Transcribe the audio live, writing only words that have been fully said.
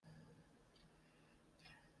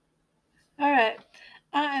All right.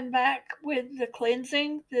 I am back with the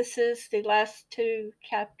cleansing. This is the last two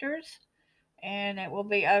chapters, and it will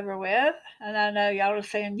be over with. And I know y'all are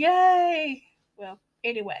saying, Yay! Well,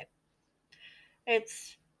 anyway,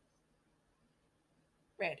 it's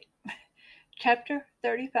ready. Chapter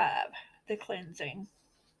 35 The Cleansing.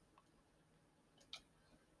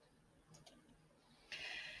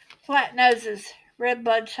 Flat noses, red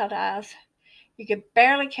bloodshot eyes. You could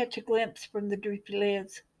barely catch a glimpse from the droopy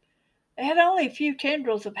lids. They had only a few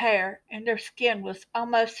tendrils of hair, and their skin was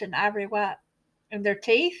almost an ivory white. And their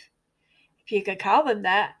teeth, if you could call them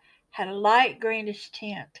that, had a light greenish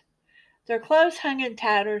tint. Their clothes hung in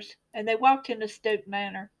tatters, and they walked in a stooped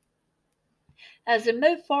manner. As they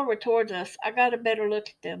moved forward towards us, I got a better look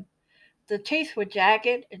at them. The teeth were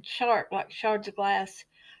jagged and sharp like shards of glass.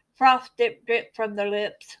 Froth dripped from their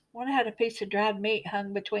lips. One had a piece of dried meat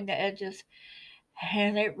hung between the edges,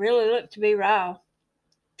 and it really looked to be raw.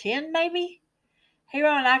 10, maybe? Hero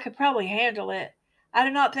and I could probably handle it. I do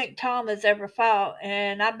not think Tom has ever fought,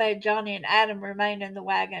 and I bade Johnny and Adam remain in the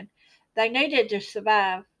wagon. They needed to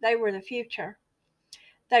survive. They were the future.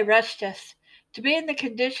 They rushed us. To be in the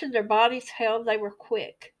condition their bodies held, they were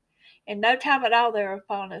quick. In no time at all they were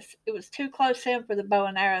upon us. It was too close in for the bow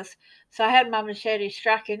and arrows, so I had my machete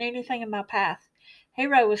striking anything in my path.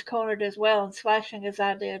 Hero was cornered as well and slashing as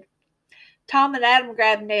I did. Tom and Adam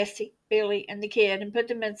grabbed Nessie, Billy, and the kid and put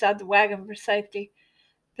them inside the wagon for safety.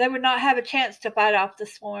 They would not have a chance to fight off the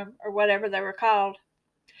swarm, or whatever they were called.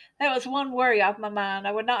 That was one worry off my mind.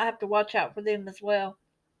 I would not have to watch out for them as well.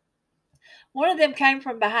 One of them came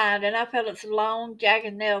from behind, and I felt its long,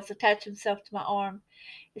 jagged nails attach themselves to my arm.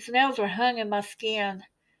 Its nails were hung in my skin.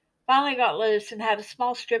 Finally got loose and had a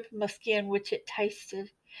small strip of my skin which it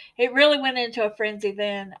tasted. It really went into a frenzy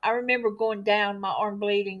then. I remember going down, my arm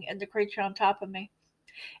bleeding, and the creature on top of me.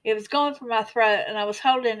 It was going for my throat, and I was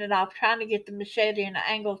holding it off, trying to get the machete in an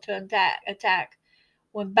angle to attack,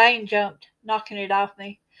 when Bane jumped, knocking it off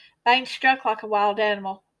me. Bane struck like a wild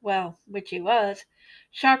animal, well, which he was,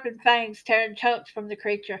 sharpened fangs tearing chunks from the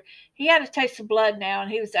creature. He had a taste of blood now,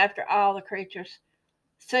 and he was after all the creatures.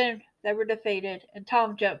 Soon they were defeated, and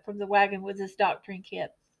Tom jumped from the wagon with his doctoring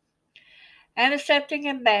kit. Antiseptic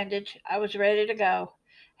and bandage, I was ready to go.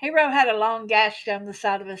 Hero had a long gash down the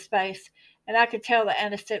side of his face, and I could tell the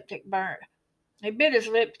antiseptic burnt. He bit his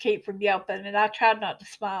lip to keep from yelping, and I tried not to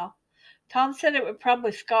smile. Tom said it would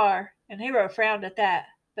probably scar, and Hero frowned at that.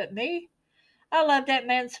 But me? I loved that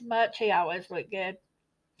man so much, he always looked good.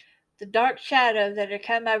 The dark shadow that had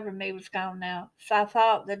come over me was gone now, so I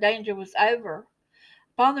thought the danger was over.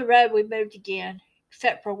 Upon the road we moved again.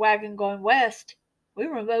 Except for a wagon going west, we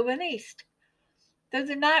were moving east. Through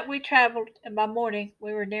the night we traveled, and by morning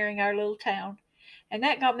we were nearing our little town. And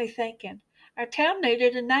that got me thinking. Our town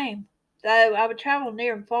needed a name. Though I would travel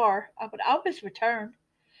near and far, I would always return.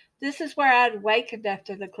 This is where I had awakened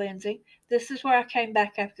after the cleansing. This is where I came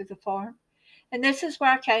back after the farm. And this is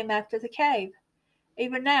where I came after the cave.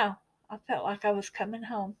 Even now, I felt like I was coming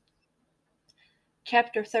home.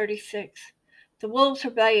 Chapter 36. The wolves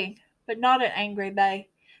were baying, but not an angry bay.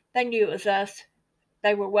 They knew it was us.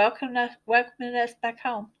 They were welcoming us back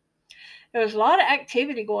home. There was a lot of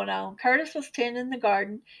activity going on. Curtis was tending the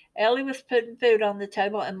garden, Ellie was putting food on the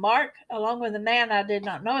table, and Mark, along with a man I did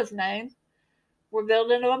not know his name, were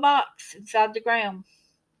building a box inside the ground.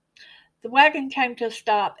 The wagon came to a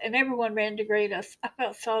stop, and everyone ran to greet us. I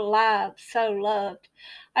felt so alive, so loved.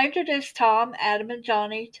 I introduced Tom, Adam, and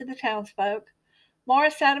Johnny to the townsfolk.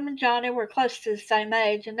 Morris, Adam, and Johnny were close to the same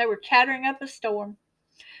age, and they were chattering up a storm.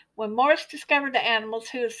 When Morris discovered the animals,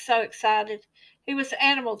 he was so excited. He was an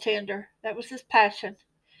animal tender. That was his passion.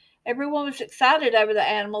 Everyone was excited over the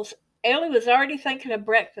animals. Ellie was already thinking of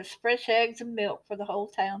breakfast, fresh eggs and milk for the whole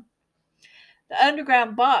town. The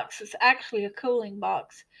underground box was actually a cooling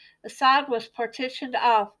box. The side was partitioned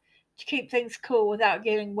off to keep things cool without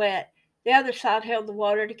getting wet. The other side held the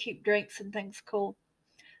water to keep drinks and things cool.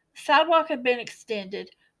 The sidewalk had been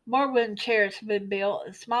extended. More wooden chairs had been built,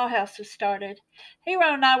 and a small house was started.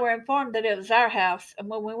 Hero and I were informed that it was our house, and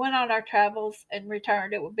when we went on our travels and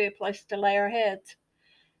returned, it would be a place to lay our heads.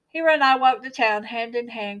 Hero and I walked the town hand in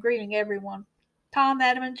hand, greeting everyone. Tom,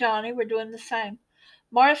 Adam, and Johnny were doing the same.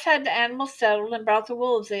 Morris had the animals settled and brought the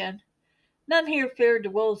wolves in. None here feared the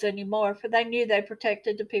wolves any more, for they knew they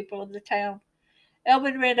protected the people of the town.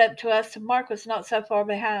 Elvin ran up to us, and Mark was not so far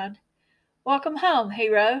behind. Welcome home,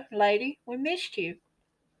 Hero, lady. We missed you.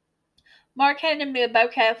 Mark handed me a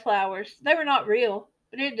bouquet of flowers. They were not real,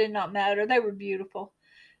 but it did not matter. They were beautiful.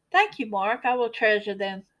 Thank you, Mark. I will treasure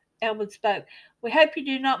them. Elwood spoke. We hope you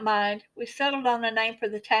do not mind. We settled on a name for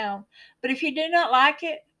the town, but if you do not like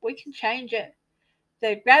it, we can change it. They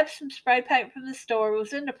had grabbed some spray paint from the store and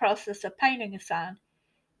was in the process of painting a sign.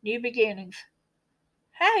 New Beginnings.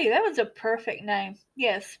 Hey, that was a perfect name.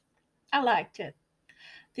 Yes, I liked it.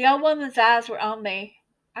 The old woman's eyes were on me.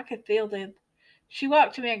 I could feel them. She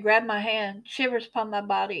walked to me and grabbed my hand, shivers upon my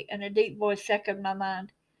body, and a deep voice echoed in my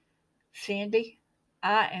mind. Sandy,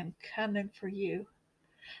 I am coming for you.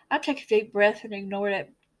 I took a deep breath and ignored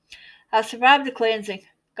it. I survived the cleansing.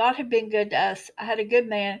 God had been good to us. I had a good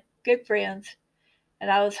man, good friends,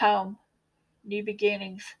 and I was home. New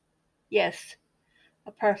beginnings. Yes,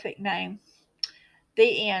 a perfect name.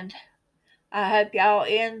 The end. I hope y'all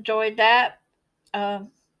enjoyed that.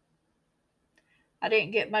 Um, I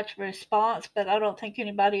didn't get much of a response, but I don't think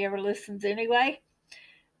anybody ever listens anyway.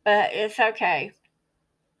 But it's okay.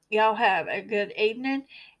 Y'all have a good evening.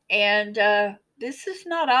 And this is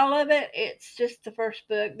not all of it, it's just the first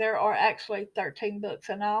book. There are actually 13 books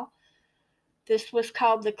in all. This was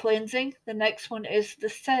called The Cleansing. The next one is The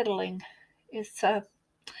Settling. It's a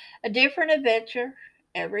different adventure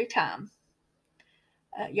every time.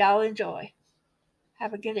 Y'all enjoy.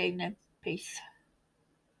 Have a good evening. Peace.